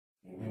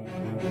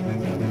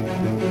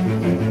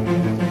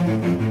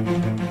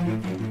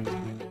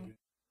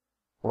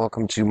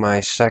Welcome to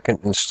my second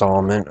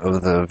installment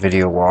of the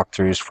video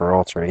walkthroughs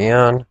for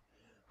Aeon.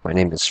 My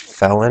name is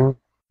Fehlan.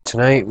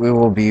 Tonight we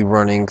will be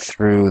running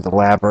through the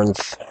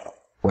Labyrinth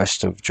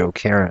west of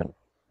Jokaran.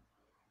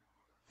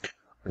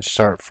 We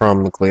start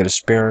from the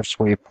Labyrinth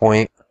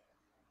waypoint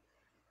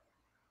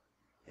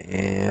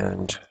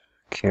and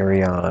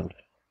carry on.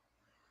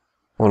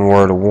 One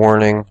word of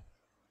warning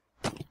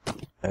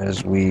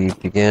as we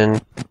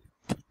begin.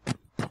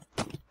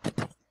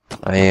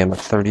 I am a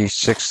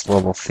 36th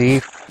level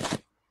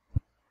thief,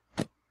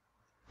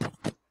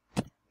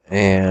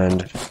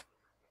 and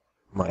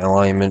my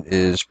alignment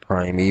is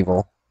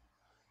primeval.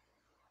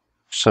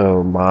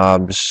 So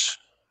mobs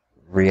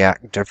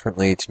react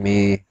differently to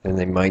me than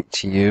they might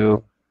to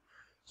you.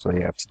 So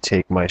you have to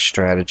take my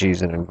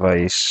strategies and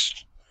advice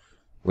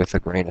with a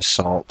grain of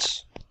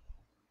salt.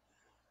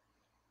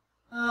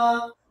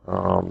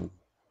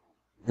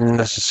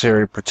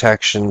 Necessary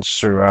protections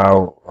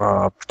throughout,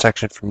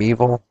 protection from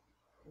evil.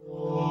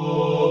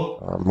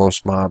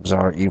 Most mobs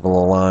are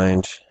evil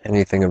aligned.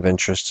 Anything of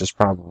interest is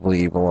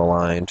probably evil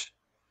aligned.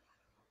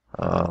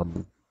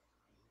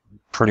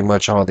 Pretty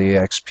much all the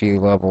XP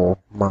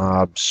level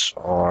mobs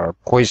are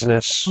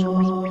poisonous,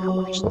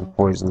 so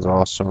poison's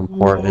also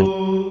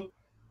important.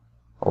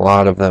 A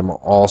lot of them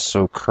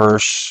also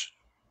curse.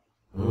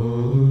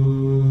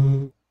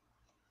 So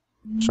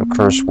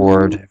curse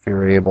ward, if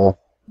you're able,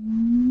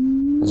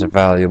 is a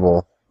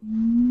valuable.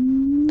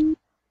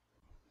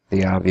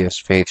 The obvious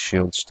faith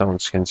shield, stone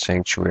skin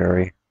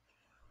sanctuary,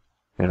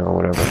 you know,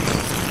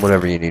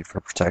 whatever you need for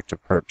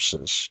protective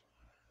purposes.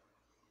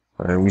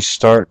 And we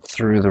start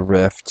through the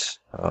rift,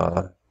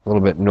 a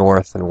little bit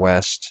north and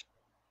west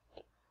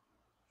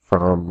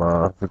from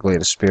the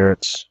Glade of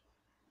Spirits.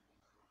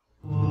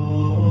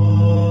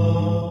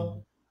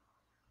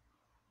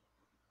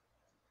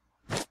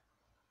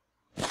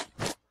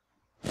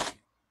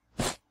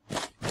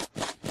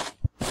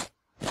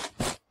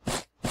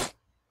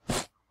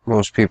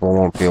 Most people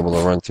won't be able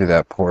to run through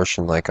that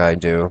portion like I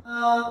do.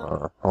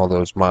 All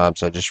those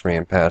mobs I just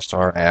ran past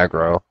are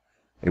aggro.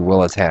 They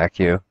will attack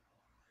you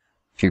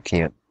if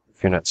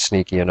you're not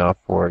sneaky enough,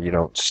 or you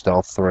don't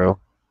stealth through,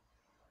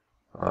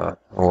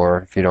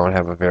 or if you don't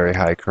have a very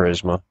high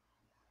charisma.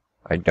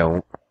 I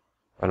don't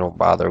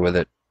bother with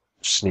it.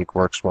 Sneak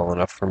works well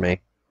enough for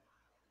me.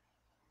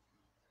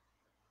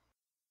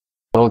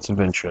 Notes of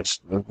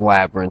interest. The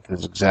Labyrinth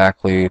is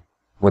exactly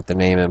what the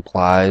name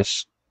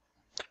implies.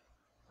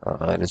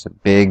 It is a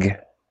big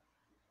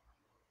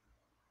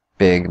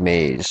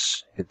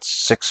maze. It's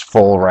 6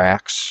 full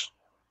racks,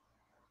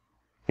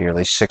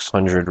 nearly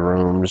 600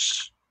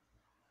 rooms,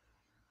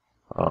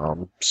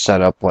 set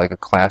up like a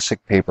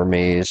classic paper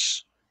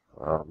maze.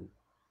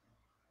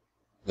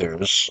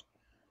 There's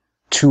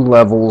 2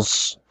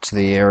 levels to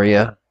the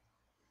area,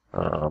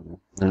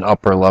 an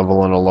upper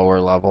level and a lower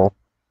level.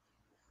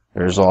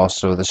 There's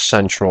also the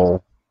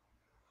central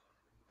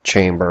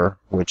chamber,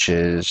 which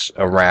is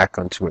a rack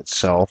unto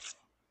itself.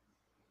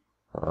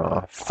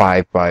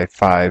 5 by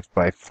 5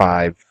 by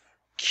 5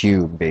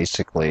 cube,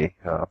 basically.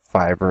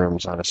 5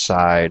 rooms on a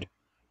side,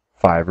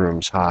 5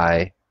 rooms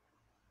high,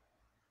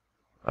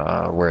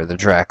 where the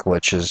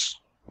Dracolich's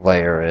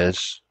lair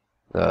is,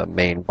 the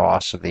main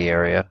boss of the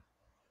area.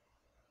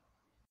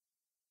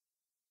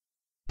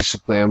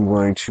 Basically, I'm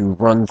going to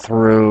run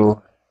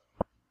through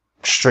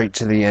straight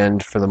to the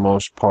end for the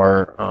most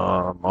part.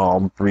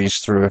 I'll breeze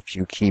through a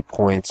few key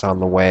points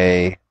on the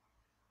way.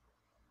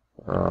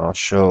 I'll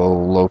show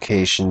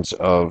locations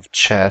of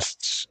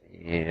chests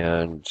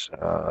and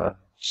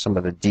some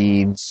of the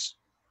deeds.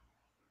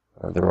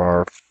 There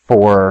are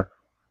 4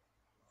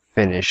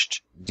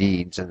 finished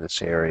deeds in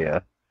this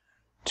area,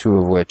 2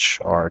 of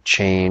which are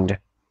chained,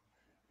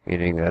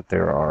 meaning that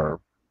there are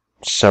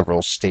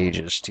several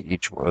stages to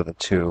each of the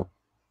 2.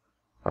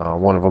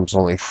 One of them's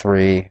only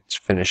 3. It's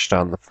finished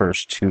on the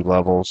first 2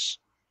 levels,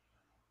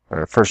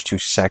 or first 2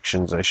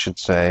 sections, I should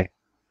say.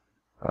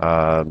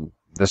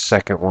 The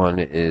second one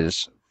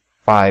is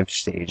 5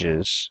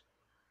 stages,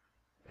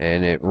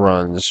 and it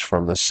runs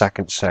from the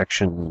 2nd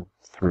section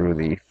through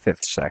the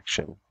 5th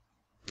section.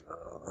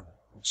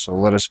 So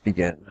let us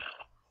begin.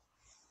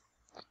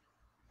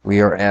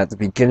 We are at the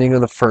beginning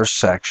of the 1st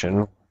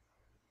section,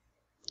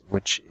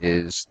 which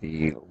is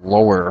the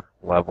lower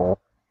level,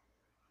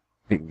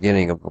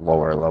 beginning of the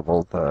lower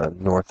level, the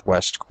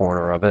northwest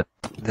corner of it.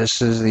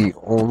 This is the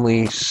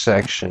only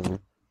section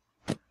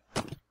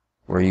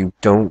where you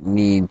don't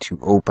need to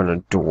open a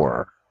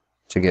door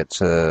to get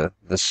to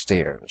the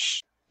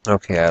stairs.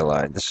 Okay, I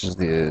lied.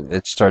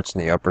 It starts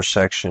in the upper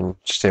section.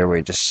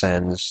 Stairway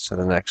descends to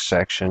the next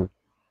section.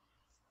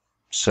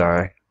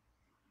 Sorry.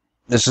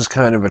 This is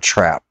kind of a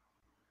trap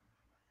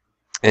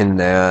in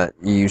that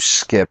you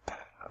skip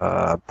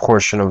a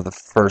portion of the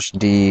first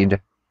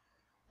deed,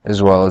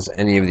 as well as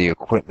any of the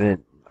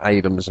equipment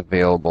items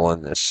available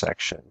in this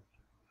section.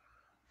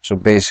 So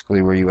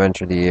basically, where you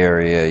enter the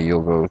area,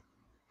 you'll go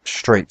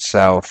straight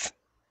south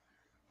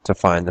to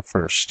find the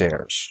first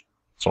stairs.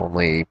 It's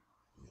only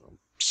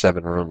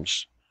 7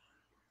 rooms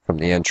from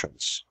the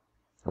entrance.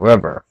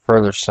 However,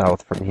 further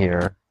south from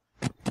here,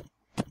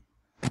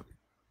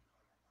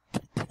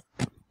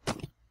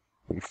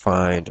 we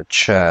find a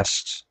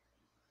chest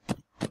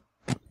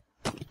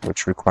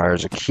which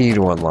requires a key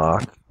to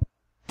unlock.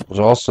 It was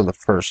also the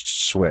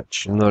first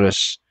switch. You'll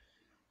notice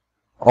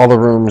all the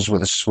rooms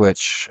with a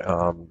switch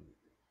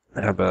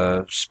have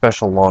a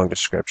special long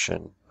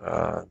description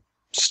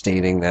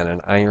stating that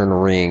an iron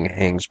ring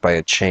hangs by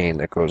a chain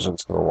that goes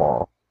into the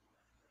wall.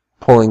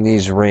 Pulling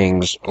these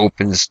rings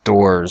opens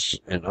doors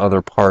in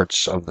other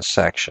parts of the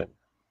section.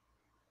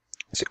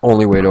 It's the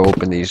only way to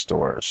open these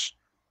doors.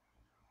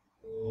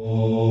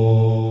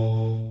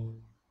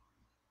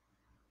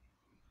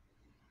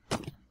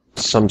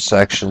 Some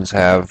sections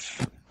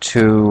have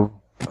 2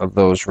 of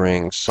those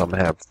rings, some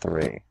have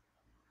 3.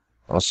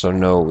 Also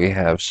note we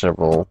have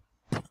several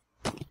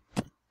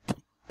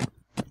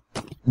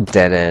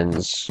dead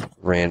ends,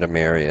 random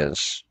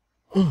areas.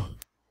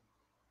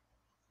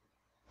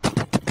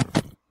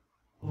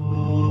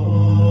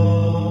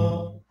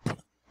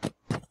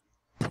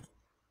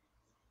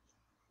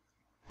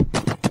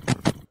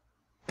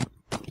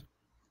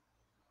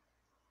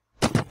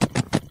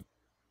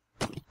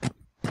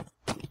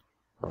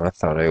 I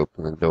thought I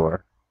opened the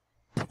door.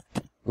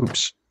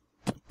 Oops.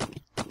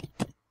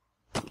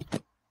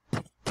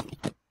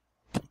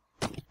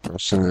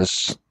 So in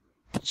this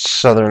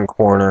southern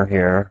corner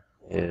here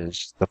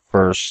is the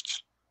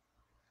first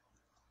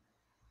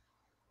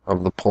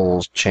of the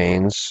pole's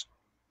chains.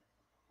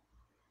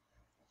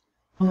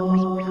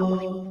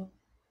 To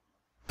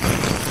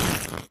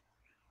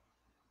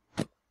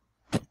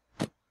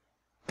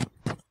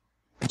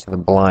the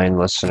blind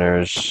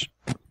listeners,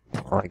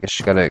 well, I guess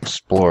you gotta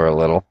explore a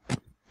little.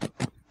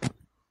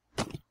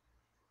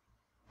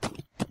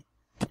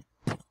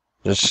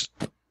 Just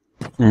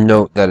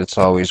note that it's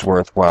always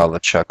worthwhile to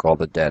check all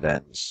the dead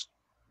ends.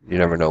 You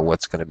never know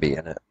what's going to be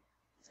in it.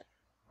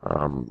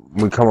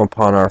 We come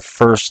upon our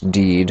first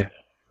deed.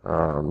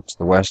 To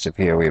the west of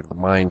here we have the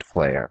Mind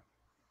Flayer.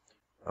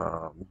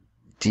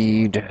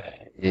 Deed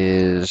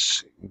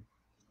is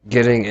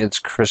getting its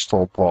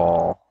crystal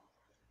ball,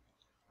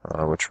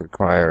 which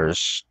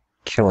requires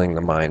killing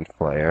the Mind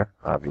Flayer,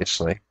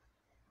 obviously.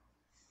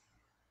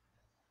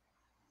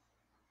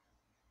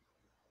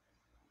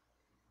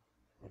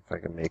 If I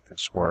can make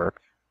this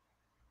work.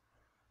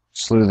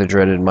 Slew the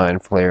dreaded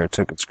Mind Flayer,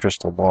 took its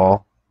crystal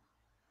ball,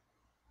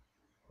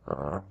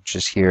 which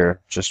is here,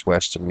 just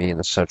west of me in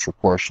the central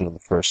portion of the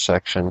first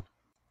section.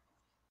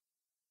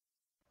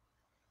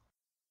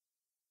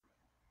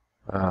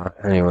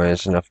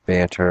 Anyways, enough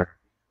banter.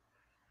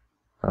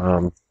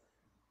 So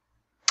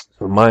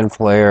Mind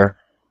Flayer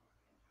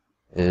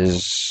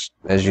is,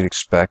 as you'd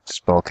expect, a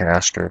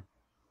spellcaster.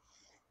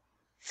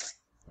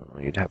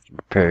 You'd have to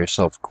prepare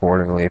yourself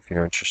accordingly if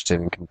you're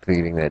interested in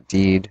completing that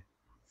deed.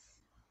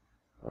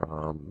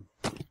 I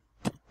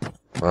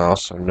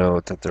also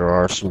note that there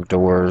are some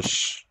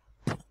doors,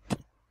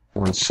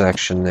 one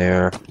section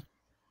there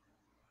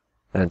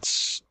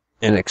that's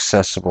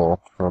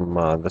inaccessible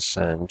from this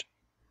end.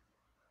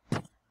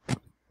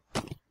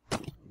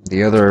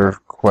 The other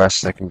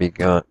quest that can be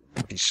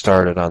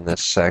started on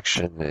this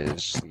section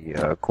is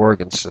the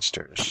Gorgon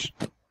Sisters.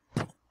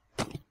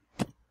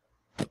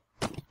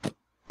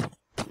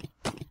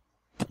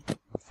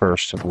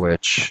 First of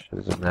which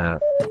is in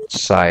that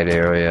side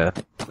area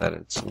that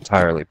it's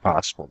entirely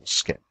possible to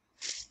skip.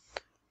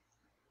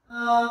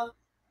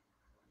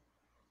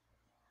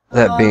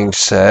 That being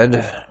said,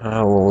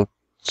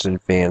 let's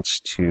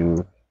advance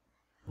to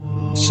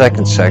the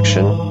second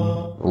section,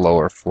 the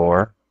lower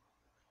floor.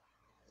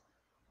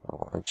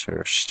 I'll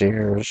enter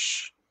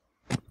stairs.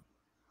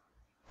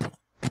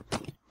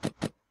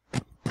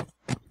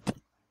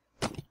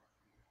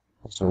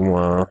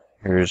 So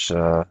here's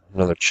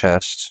another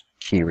chest.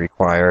 Key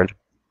required.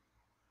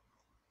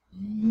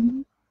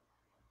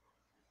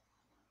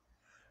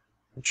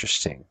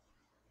 Interesting.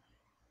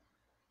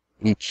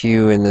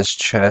 EQ in this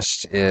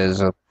chest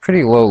is a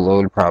pretty low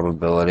load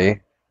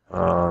probability.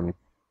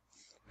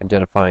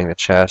 Identifying the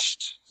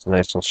chest is a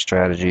nice little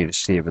strategy to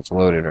see if it's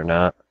loaded or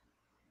not,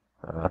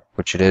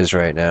 which it is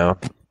right now.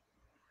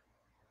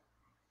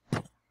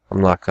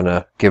 I'm not going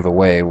to give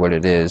away what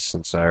it is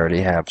since I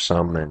already have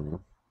some and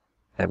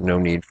have no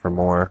need for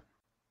more.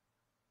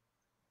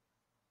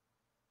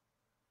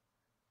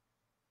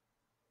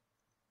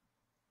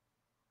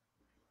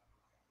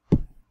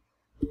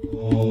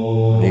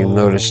 You've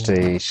noticed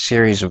a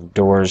series of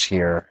doors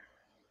here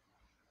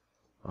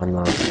on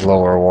the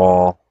lower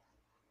wall.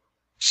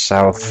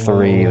 South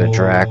 3, the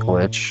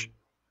Dracolich.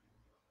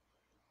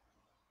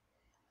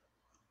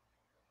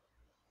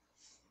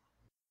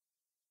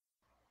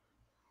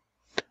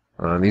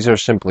 These are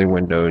simply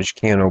windows. You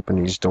can't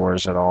open these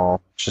doors at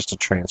all. It's just a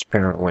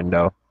transparent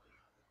window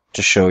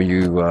to show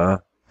you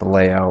the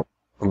layout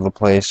of the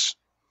place.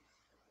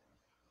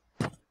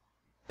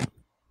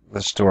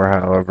 This door,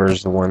 however,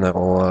 is the one that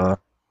will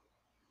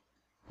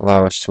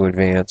allow us to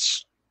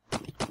advance.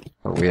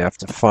 But we have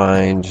to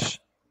find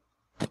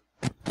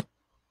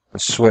a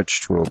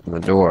switch to open the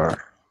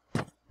door.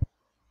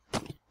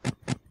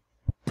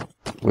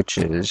 which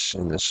is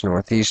in this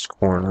northeast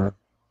corner.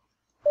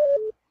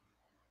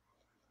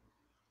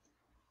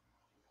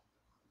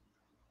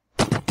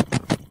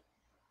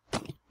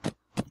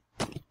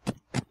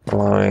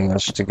 Allowing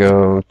us to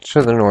go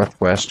to the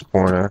northwest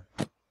corner.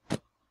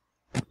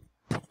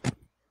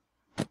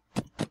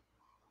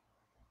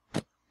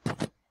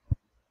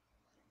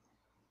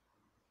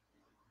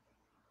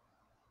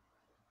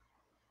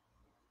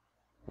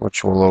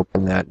 Which will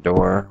open that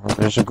door. Well,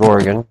 there's a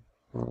Gorgon,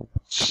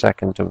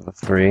 second of the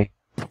three.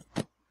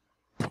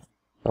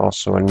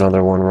 Also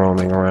another one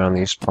roaming around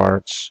these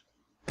parts.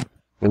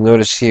 You'll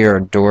notice here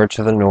a door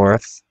to the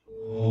north.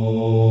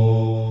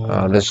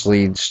 This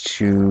leads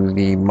to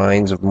the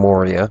Mines of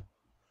Moria,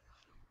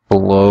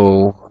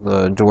 below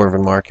the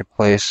Dwarven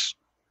Marketplace.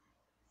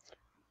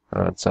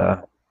 It's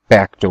a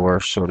back door,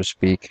 so to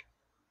speak,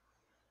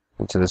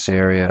 into this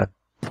area.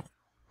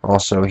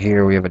 Also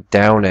here we have a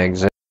down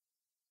exit.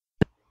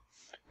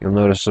 You'll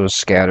notice those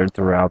scattered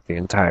throughout the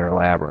entire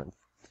labyrinth.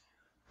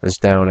 This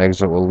down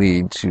exit will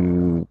lead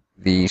to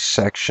the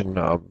section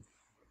of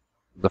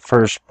the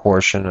first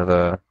portion of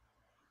the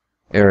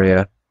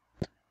area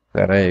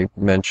that I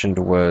mentioned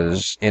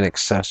was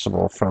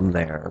inaccessible from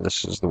there.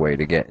 This is the way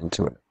to get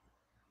into it.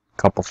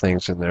 A couple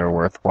things in there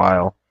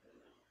worthwhile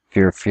if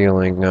you're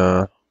feeling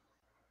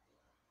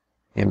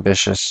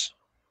ambitious.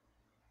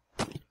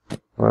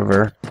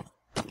 However,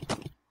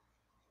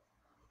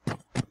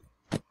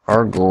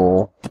 our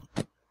goal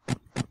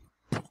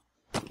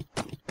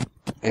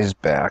is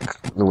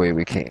back the way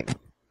we came.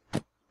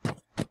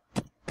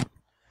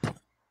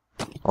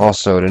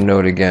 Also, to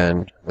note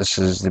again, this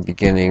is the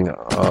beginning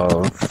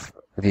of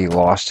the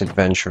Lost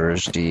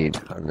Adventurer's deed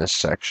on this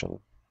section.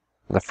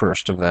 The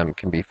first of them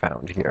can be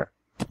found here.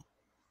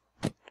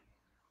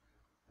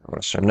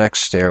 Notice our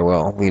next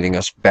stairwell leading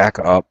us back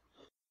up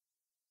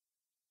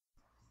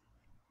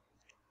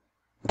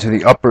to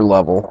the upper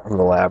level of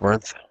the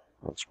labyrinth.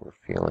 Once we're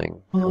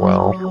feeling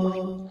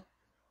well.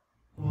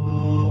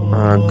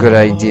 A good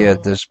idea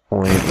at this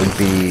point would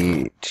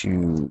be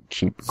to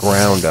keep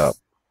ground up.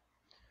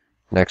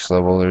 Next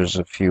level, there's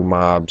a few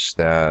mobs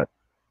that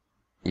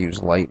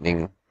use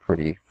lightning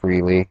pretty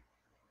freely.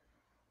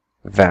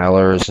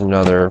 Valor is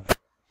another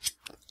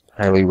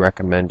highly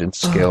recommended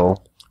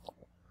skill.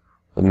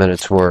 The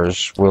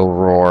Minotaurs will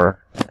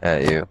roar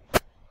at you.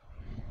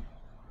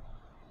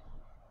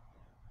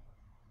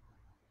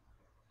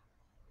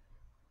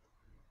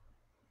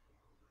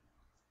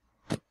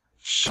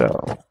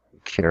 So,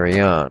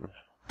 carry on.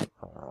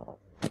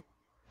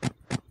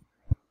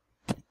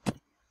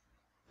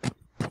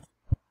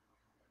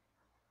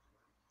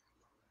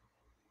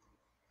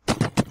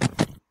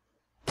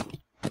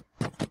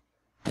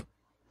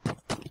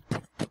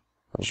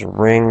 There's a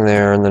ring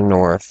there in the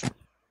north,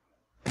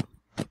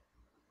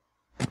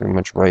 pretty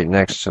much right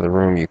next to the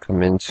room you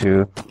come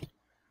into,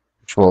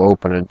 which will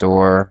open a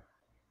door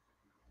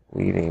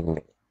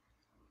leading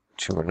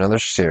to another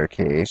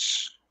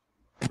staircase,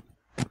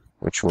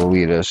 which will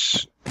lead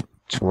us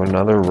to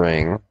another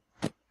ring,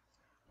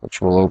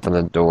 which will open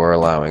the door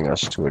allowing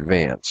us to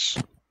advance.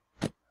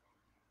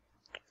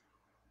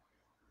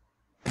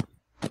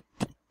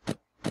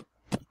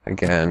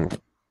 Again,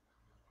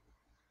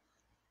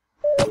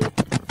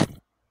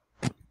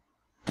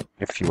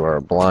 if you are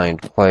a blind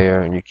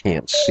player and you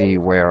can't see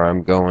where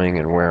I'm going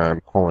and where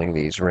I'm pulling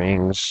these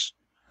rings,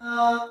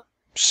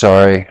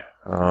 sorry,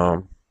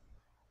 you're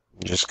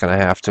just going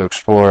to have to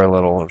explore a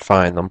little and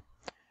find them.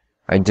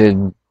 I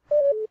did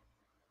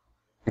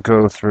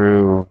go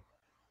through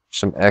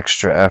some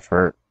extra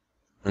effort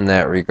in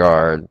that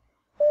regard,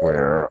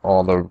 where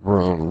all the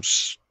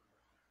rooms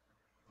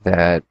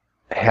that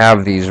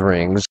have these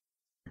rings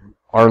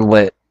are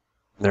lit,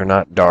 they're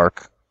not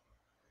dark.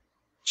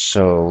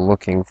 So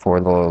looking for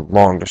the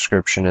long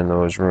description in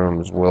those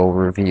rooms will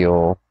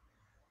reveal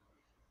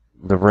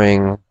the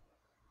ring.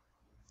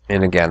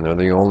 And again, they're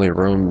the only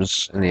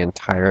rooms in the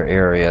entire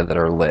area that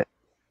are lit.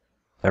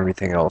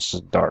 Everything else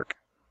is dark.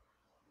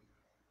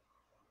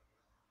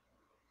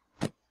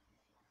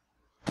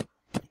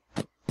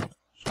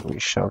 So we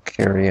shall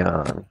carry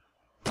on.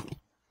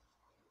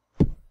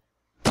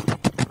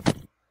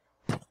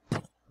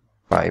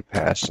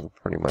 Bypassing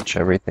pretty much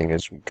everything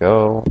as we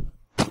go.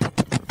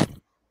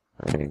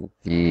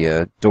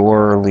 The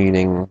door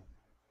leading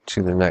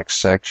to the next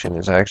section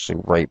is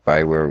actually right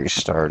by where we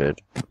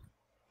started.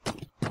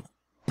 Got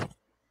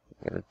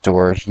a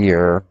door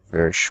here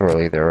very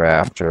shortly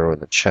thereafter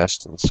with a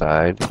chest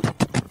inside.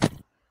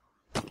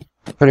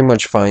 Pretty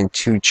much find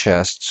two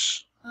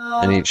chests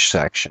in each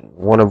section,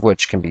 one of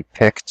which can be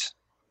picked,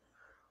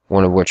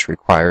 one of which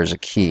requires a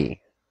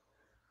key.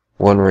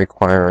 One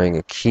requiring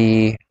a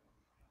key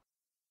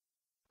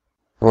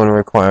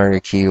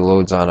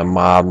loads on a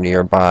mob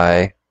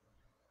nearby.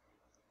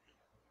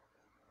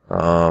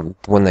 The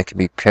one that can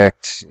be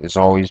picked is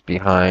always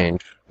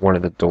behind one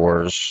of the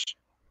doors,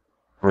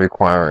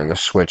 requiring a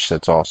switch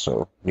that's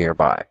also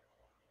nearby.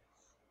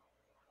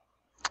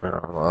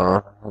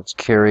 Let's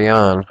carry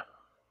on.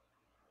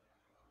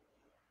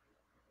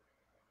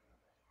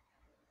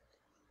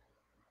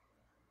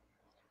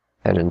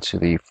 Head into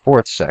the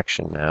fourth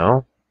section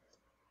now.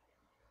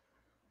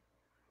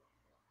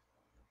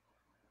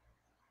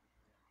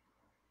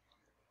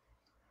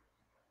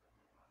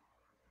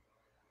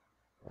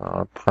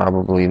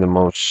 Probably the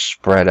most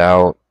spread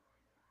out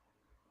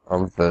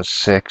of the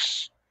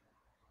 6.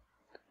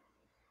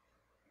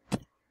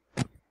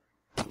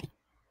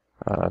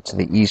 To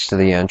the east of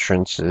the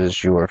entrance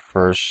is your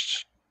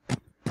first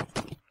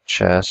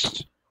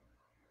chest,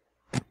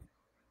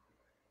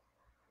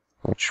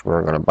 which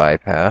we're going to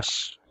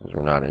bypass because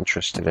we're not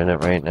interested in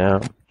it right now,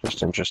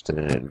 just interested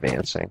in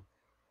advancing.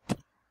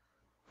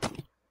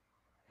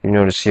 You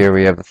notice here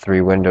we have the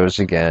 3 windows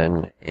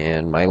again,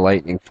 and my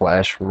lightning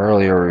flash from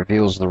earlier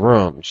reveals the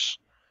rooms,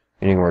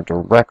 meaning we're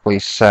directly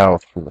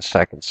south from the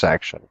second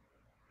section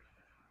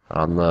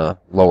on the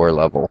lower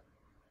level.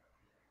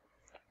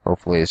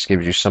 Hopefully this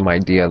gives you some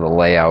idea of the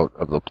layout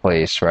of the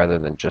place rather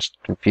than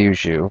just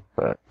confuse you,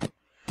 but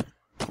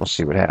we'll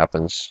see what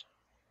happens.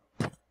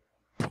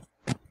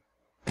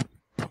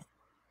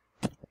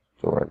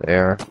 Door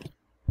there.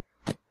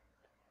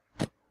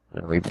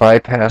 Now we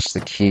bypass the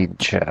keyed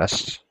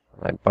chest.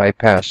 I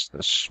bypassed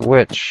the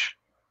switch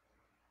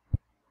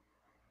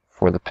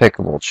for the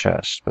pickable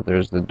chest, but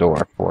there's the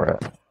door for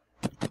it.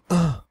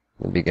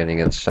 The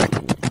beginning of the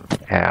second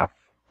half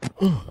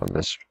of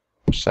this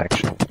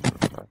section.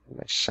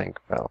 My sync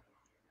fell.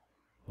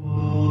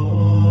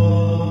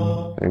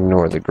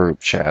 Ignore the group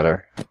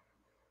chatter.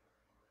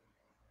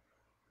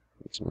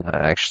 It's not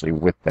actually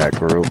with that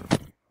group.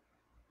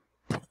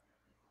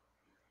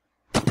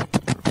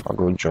 I'll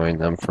go join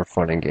them for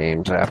fun and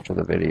games after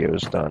the video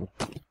is done.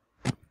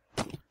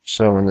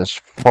 So in this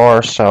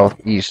far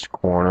southeast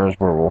corner is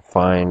where we'll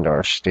find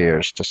our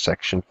stairs to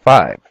Section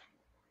 5.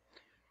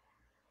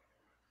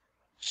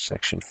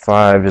 Section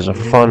 5 is a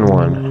fun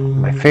one.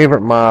 My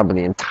favorite mob in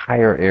the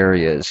entire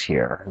area is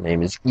here. Her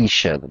name is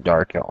Isha, the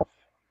Dark Elf.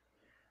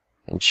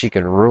 And she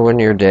can ruin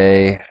your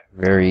day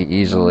very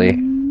easily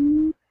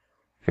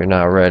if you're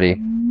not ready.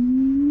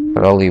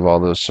 But I'll leave all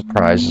those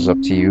surprises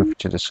up to you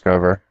to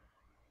discover.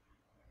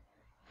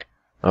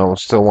 We'll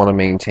still want to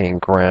maintain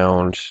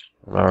ground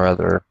and our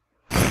other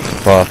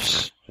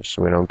buffs, just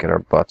so we don't get our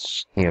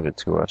butts handed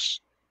to us.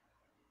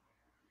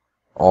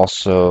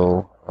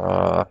 Also,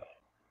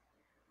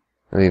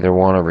 we either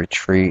want to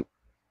retreat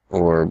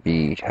or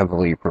be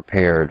heavily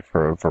prepared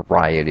for a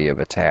variety of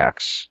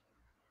attacks.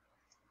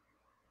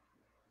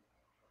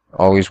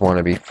 Always want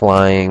to be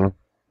flying,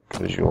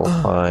 because you'll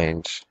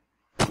find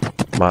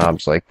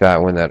mobs like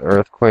that one, that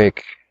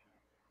earthquake.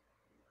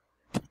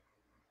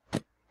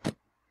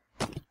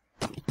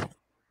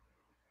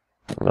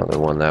 Another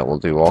one that will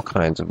do all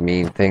kinds of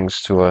mean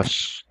things to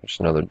us. There's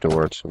another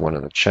door to one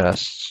of the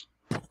chests.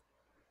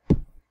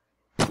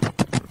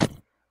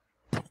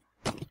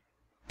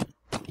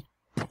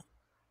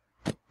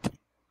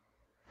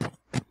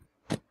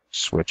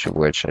 Switch of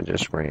which I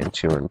just ran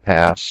to and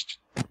passed.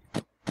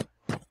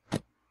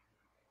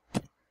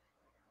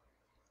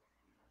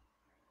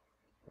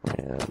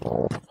 And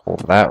we'll pull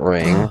that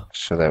ring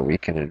so that we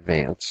can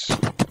advance.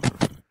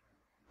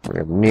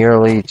 We're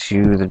nearly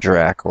to the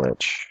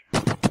Dracolich.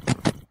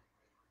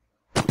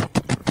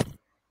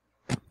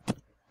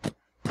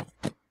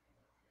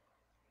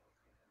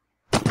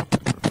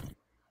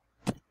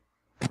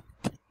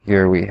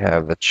 Here we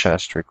have the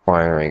chest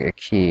requiring a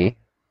key.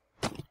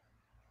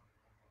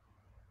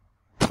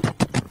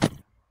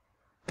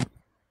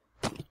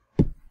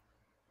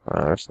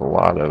 There's a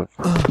lot of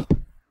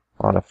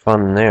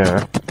fun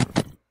there.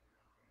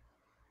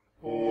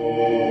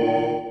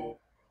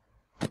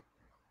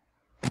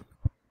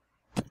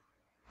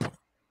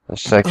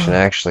 This section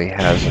actually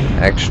has an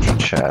extra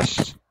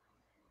chest.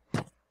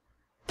 And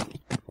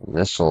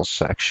this little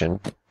section,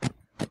 a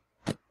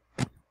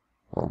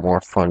little more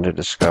fun to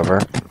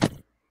discover.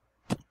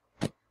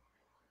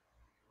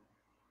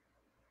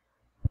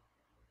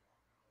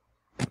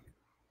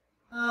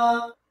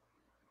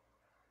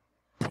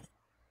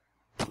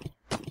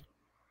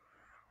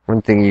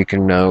 One thing you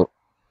can note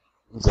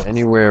is that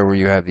anywhere where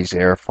you have these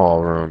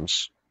airfall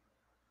rooms,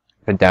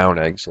 the down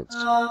exits,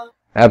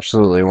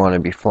 absolutely want to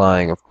be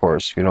flying, of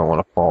course, if you don't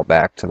want to fall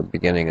back to the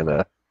beginning of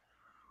the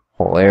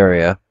whole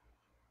area.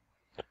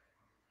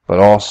 But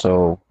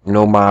also,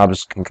 no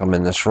mobs can come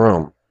in this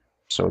room,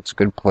 so it's a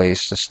good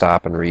place to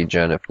stop and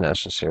regen if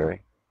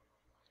necessary.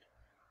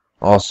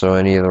 Also,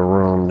 any of the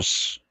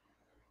rooms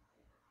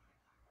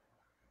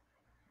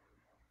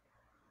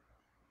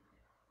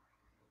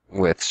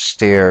with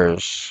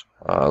stairs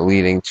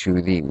leading to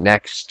the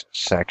next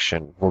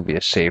section will be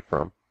a safe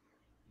room.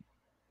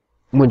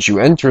 Once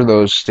you enter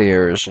those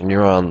stairs and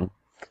you're on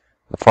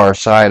the far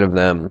side of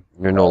them,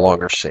 you're no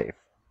longer safe.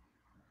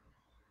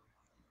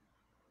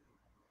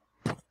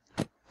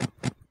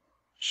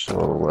 So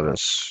let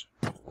us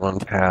run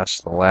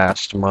past the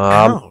last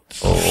mob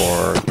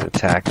or get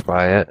attacked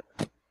by it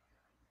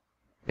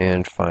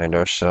and find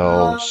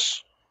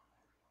ourselves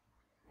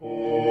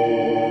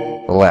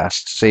the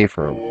last safe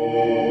room.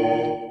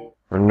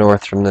 Or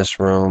north from this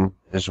room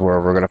is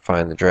where we're going to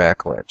find the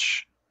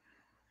Dracolich.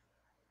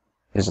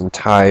 His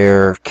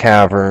entire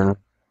cavern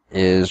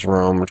is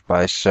roamed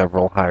by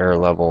several higher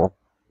level,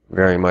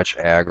 very much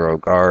aggro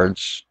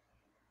guards,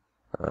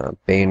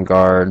 Bane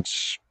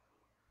guards,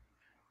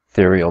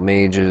 ethereal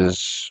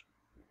mages,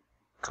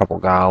 a couple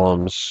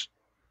golems,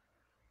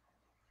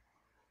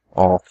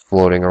 all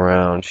floating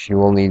around. You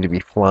will need to be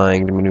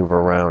flying to maneuver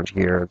around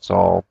here. It's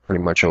all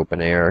pretty much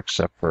open air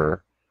except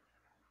for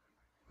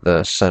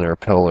the center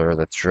pillar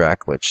that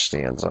Dracolich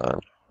stands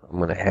on. I'm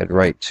going to head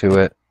right to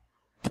it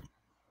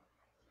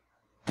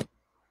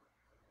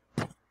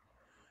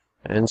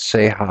and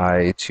say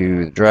hi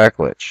to the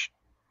Dracolich.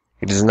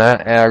 He does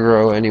not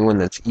aggro anyone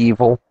that's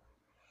evil,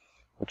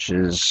 which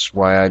is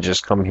why I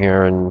just come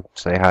here and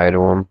say hi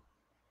to him.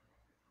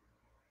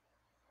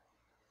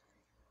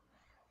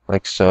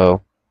 Like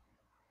so.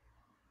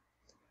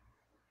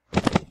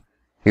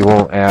 He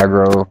won't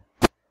aggro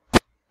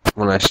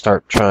when I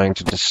start trying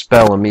to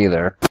dispel him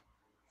either.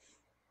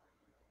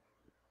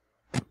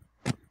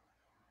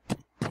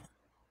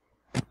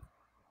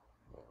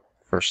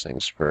 First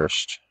things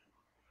first.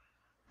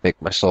 Make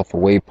myself a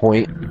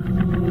waypoint,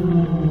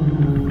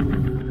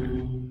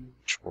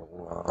 which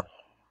will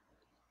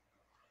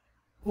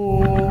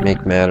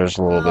make matters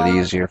a little bit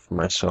easier for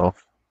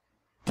myself.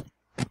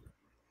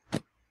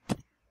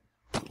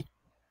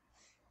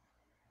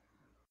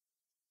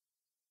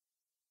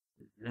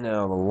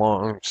 Now the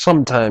long,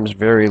 sometimes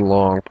very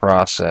long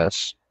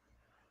process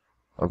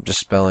of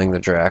dispelling the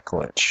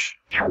Dracolich.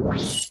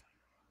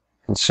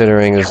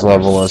 Considering his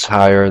level is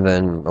higher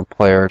than a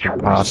player could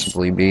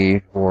possibly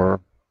be, or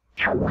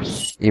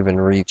even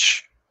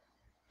reach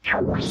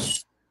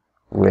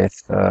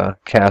with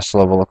cast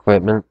level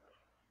equipment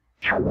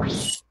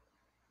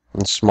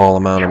and small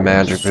amount of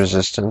magic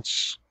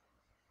resistance,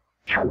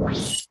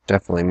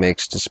 definitely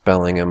makes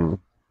dispelling him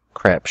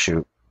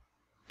crapshoot.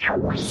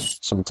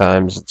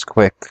 Sometimes it's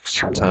quick,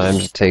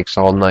 sometimes it takes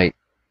all night.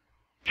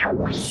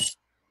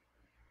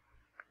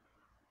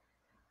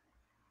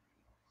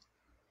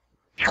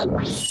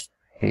 So,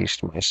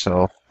 haste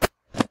myself.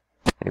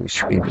 Maybe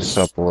speed this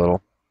up a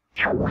little.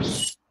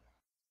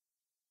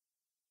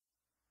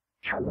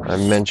 I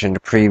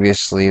mentioned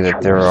previously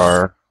that there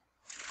are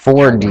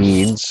 4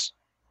 deeds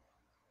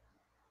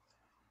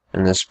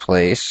in this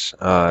place,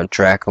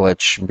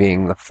 Dracolich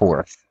being the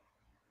 4th.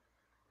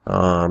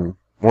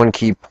 One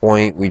key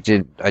point,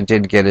 I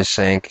did get his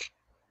sank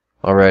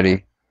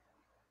already,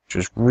 which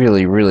was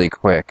really, really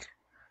quick.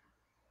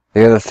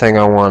 The other thing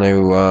I want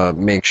to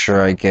make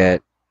sure I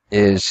get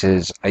is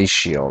his ice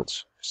shield,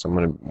 so I'm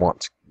going to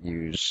want to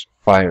use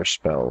fire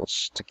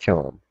spells to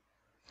kill him.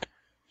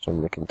 So I'm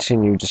going to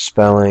continue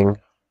dispelling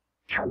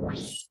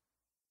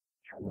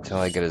until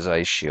I get his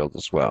ice shield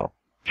as well.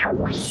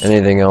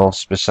 Anything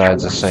else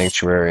besides the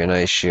sanctuary and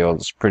ice shield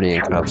is pretty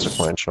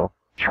inconsequential.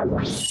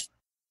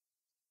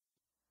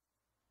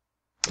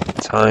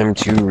 Time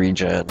to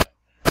regen.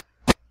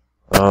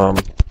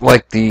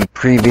 Like the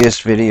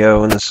previous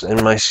video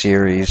in my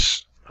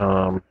series,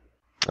 I'll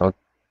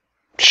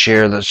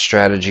share the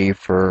strategy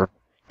for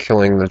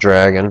killing the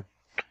dragon.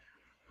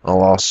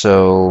 I'll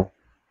also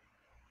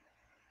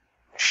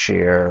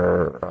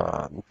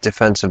share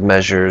defensive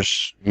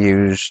measures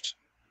used,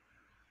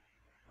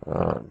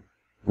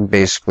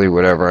 basically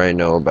whatever I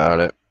know about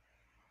it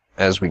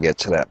as we get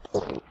to that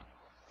point.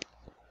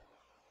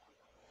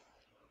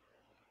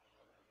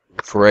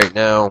 For right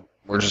now,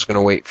 we're just going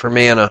to wait for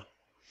mana.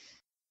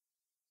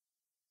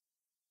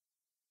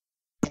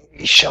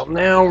 We shall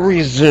now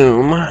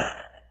resume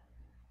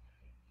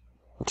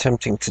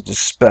attempting to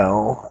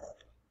dispel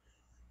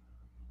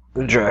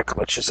the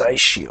Dracolich's ice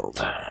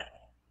shield.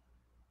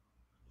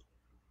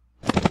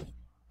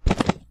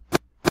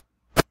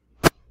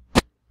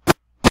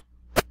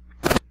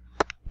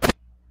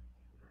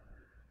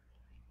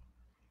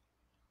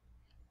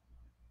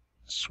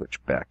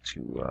 Switch back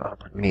to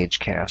mage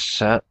cast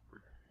set.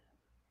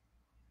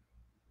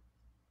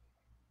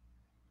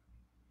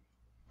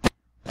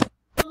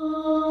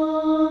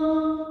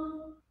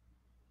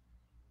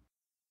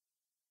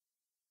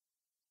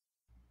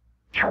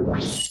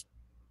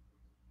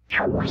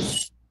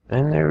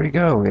 And there we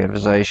go, we have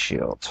his ice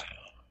shield.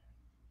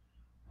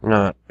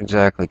 Not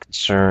exactly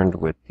concerned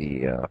with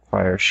the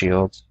fire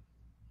shield.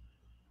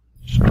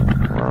 So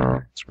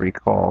let's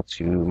recall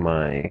to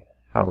my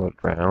hallowed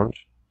ground,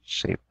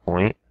 save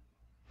point.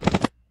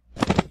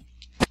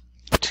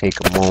 Take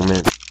a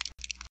moment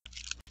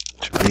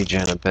to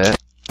regen a bit.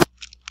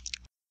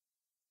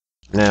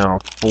 Now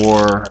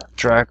for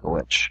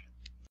Dracolich.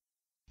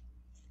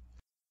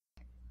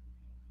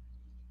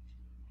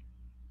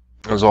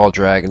 As all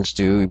dragons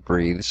do, he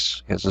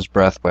breathes. He has his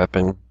breath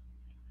weapon.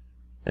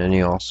 And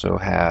he also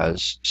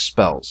has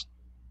spells.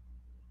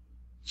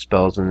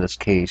 Spells in this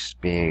case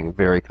being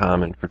very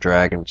common for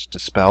dragons to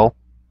spell,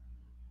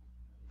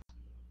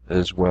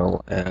 as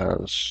well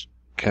as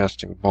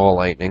casting ball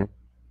lightning.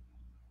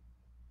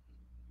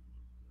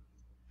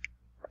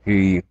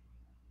 He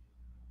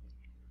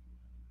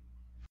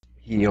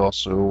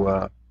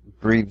also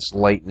breathes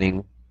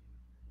lightning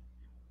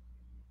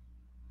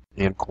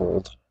and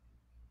cold,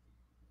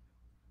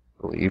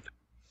 I believe,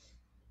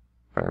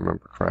 if I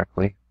remember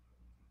correctly.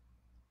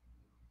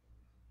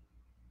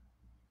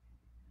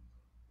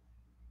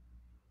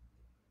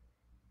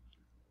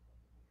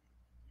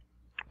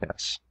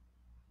 Yes.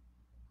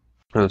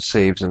 Those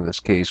saves in this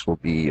case will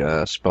be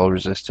spell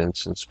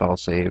resistance and spell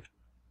save,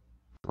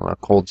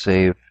 cold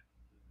save,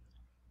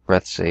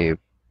 breath save,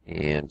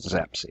 and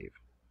zap save.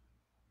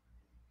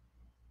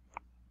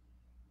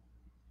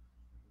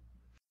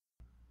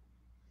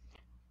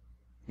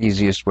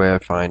 Easiest way I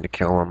find to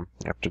kill him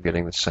after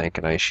getting the Sank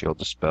and Ice Shield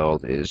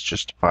dispelled is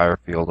just to fire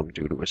field him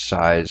due to his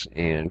size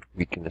and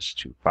weakness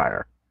to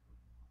fire.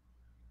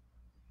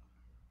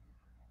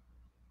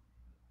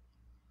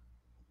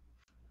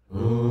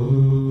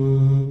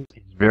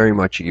 He's very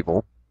much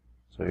evil,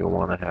 so you'll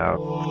want to have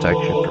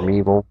protection from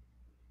evil,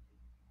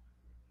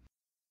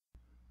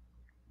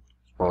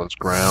 as well as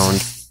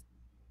ground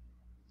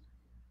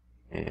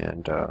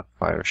and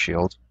fire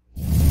shield.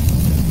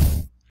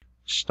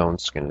 Stone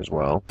skin as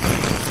well,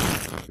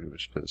 due to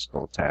his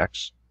physical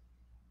attacks.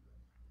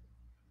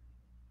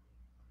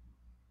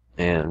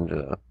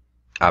 And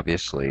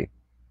obviously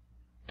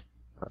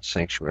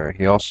Sanctuary.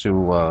 He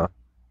also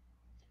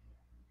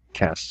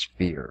casts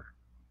Fear,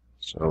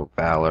 so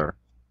Valor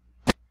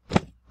is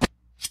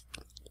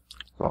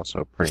also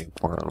a pretty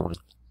important one.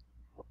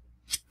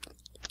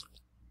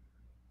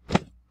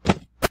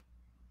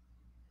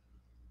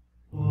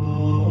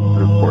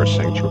 And of course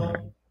Sanctuary.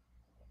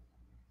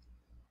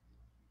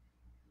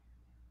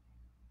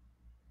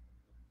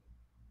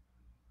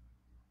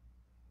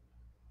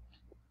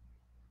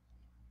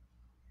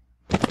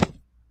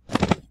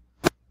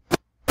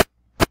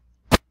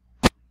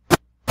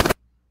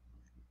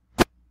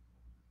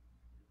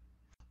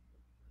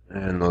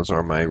 And those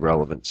are my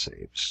relevant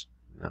saves.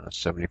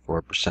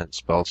 74%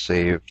 spell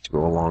save to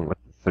go along with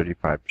the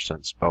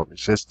 35% spell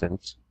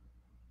resistance.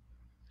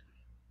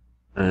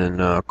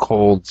 And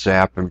cold,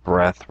 zap, and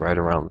breath right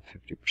around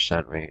the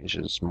 50% range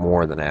is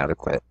more than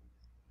adequate.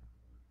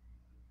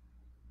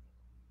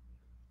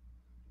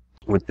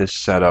 With this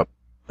setup,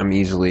 I'm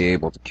easily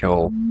able to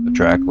kill the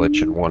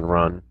Dracolich in one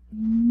run.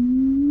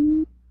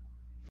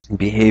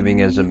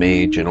 Behaving as a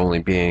mage and only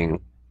being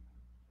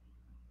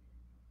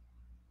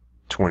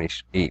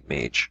 28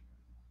 mage.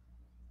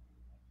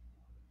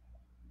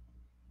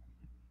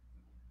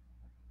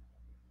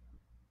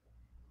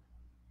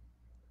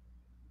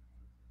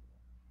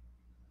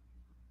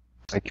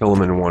 I kill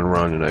him in one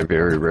run, and I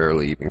very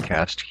rarely even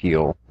cast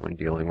heal when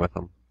dealing with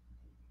him.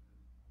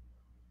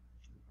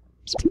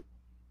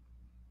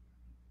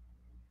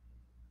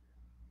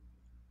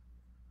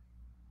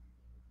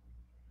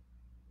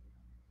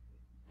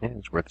 Yeah,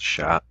 it's worth a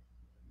shot.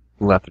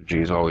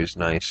 Lethargy is always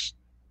nice.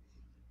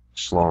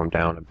 Slow him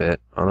down a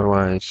bit.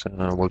 Otherwise,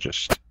 we'll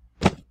just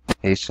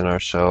hasten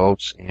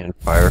ourselves and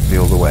fire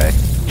field away.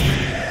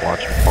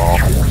 Watch him fall.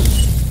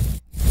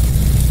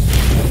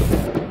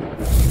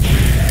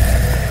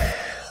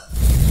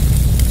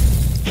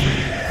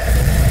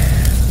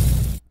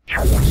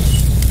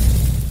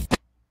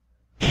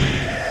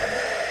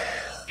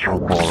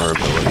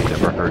 Vulnerability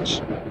never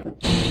hurts.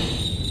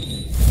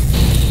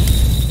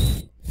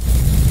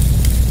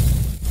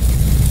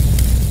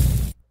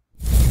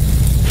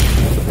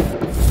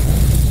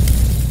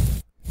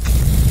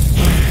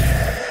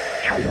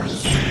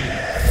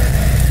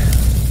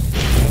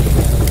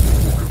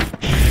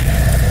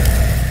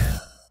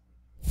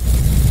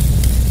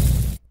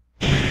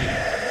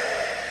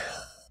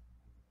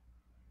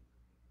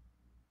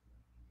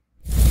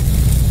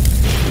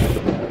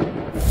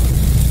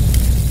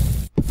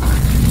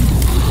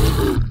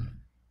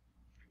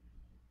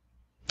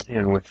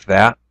 And with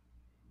that,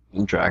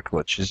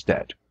 Dracolich is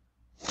dead.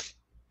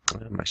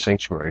 And my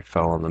Sanctuary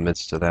fell in the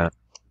midst of that.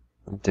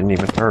 It didn't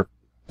even hurt.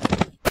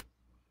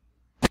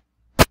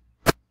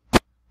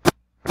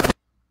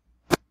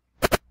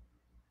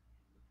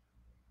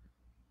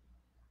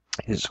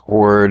 His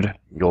horde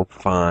you'll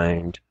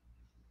find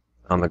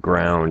on the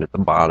ground at the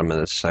bottom of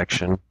this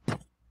section.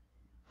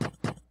 If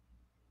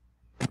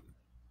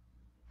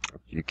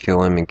you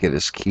kill him and get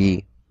his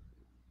key,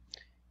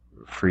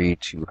 you're free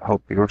to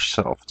help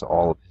yourself to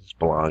all of his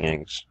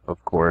belongings,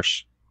 of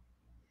course.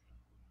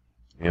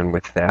 And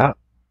with that,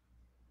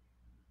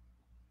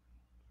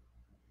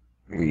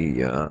 we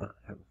have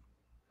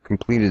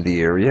completed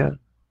the area,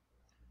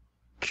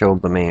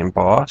 killed the main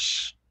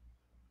boss.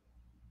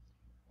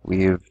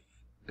 We have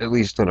at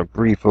least done a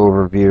brief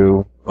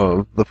overview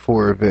of the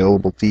 4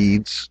 available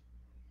deeds,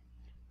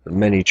 the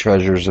many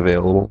treasures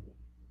available.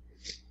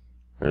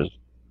 There's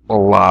a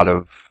lot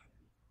of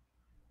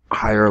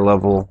higher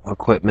level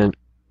equipment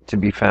to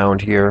be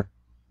found here.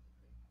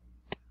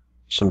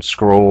 Some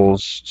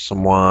scrolls,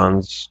 some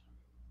wands,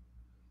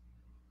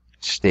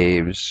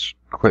 staves,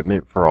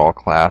 equipment for all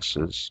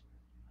classes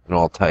and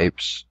all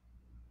types.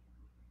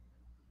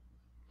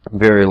 A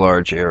very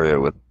large area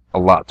with a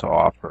lot to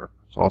offer.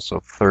 There's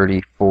also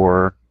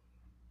 34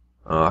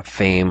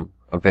 fame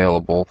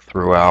available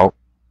throughout,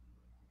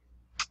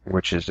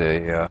 which is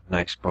a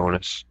nice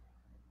bonus.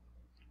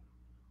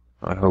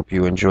 I hope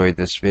you enjoyed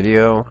this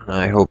video, and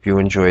I hope you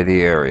enjoy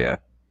the area.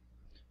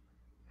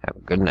 Have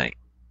a good night.